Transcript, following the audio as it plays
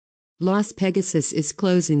Las Pegasus is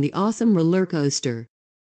closing the awesome roller coaster.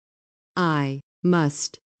 I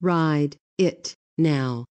must ride it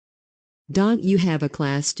now. Don't you have a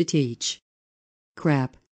class to teach?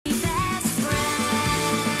 Crap.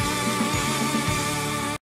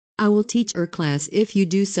 I will teach your class if you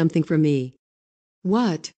do something for me.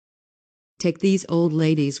 What? Take these old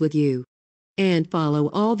ladies with you. And follow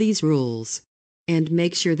all these rules. And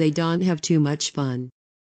make sure they don't have too much fun.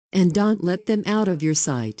 And don't let them out of your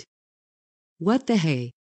sight. What the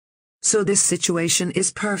hey? So this situation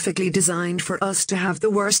is perfectly designed for us to have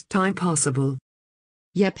the worst time possible.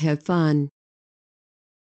 Yep, have fun.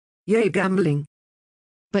 Yay, gambling.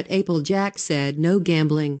 But Applejack said no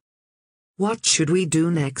gambling. What should we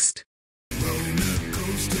do next?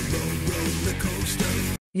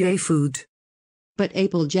 Yay, food. But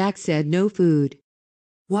Applejack said no food.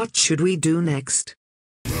 What should we do next?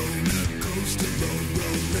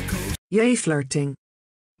 Yay, flirting.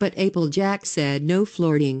 But Applejack said no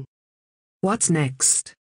flirting. What's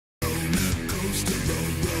next?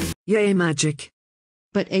 Yay, magic.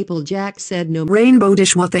 But Applejack said no. Rainbow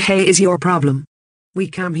Dish, what the hey is your problem? We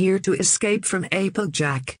come here to escape from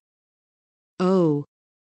Applejack. Oh.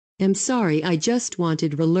 I'm sorry, I just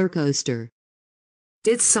wanted roller coaster.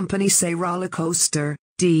 Did somebody say roller coaster,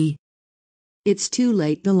 D? It's too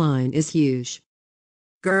late, the line is huge.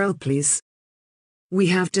 Girl, please. We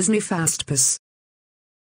have Disney Fast Pass.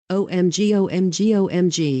 OMG, OMG,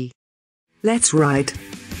 OMG. Let's ride.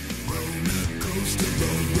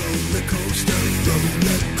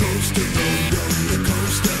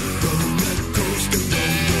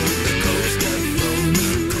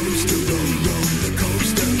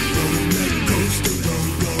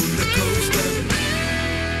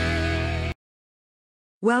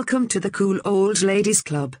 Welcome to the Cool Old Ladies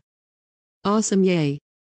Club. Awesome, yay.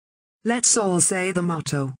 Let's all say the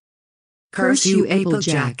motto. Curse you,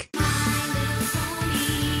 Applejack.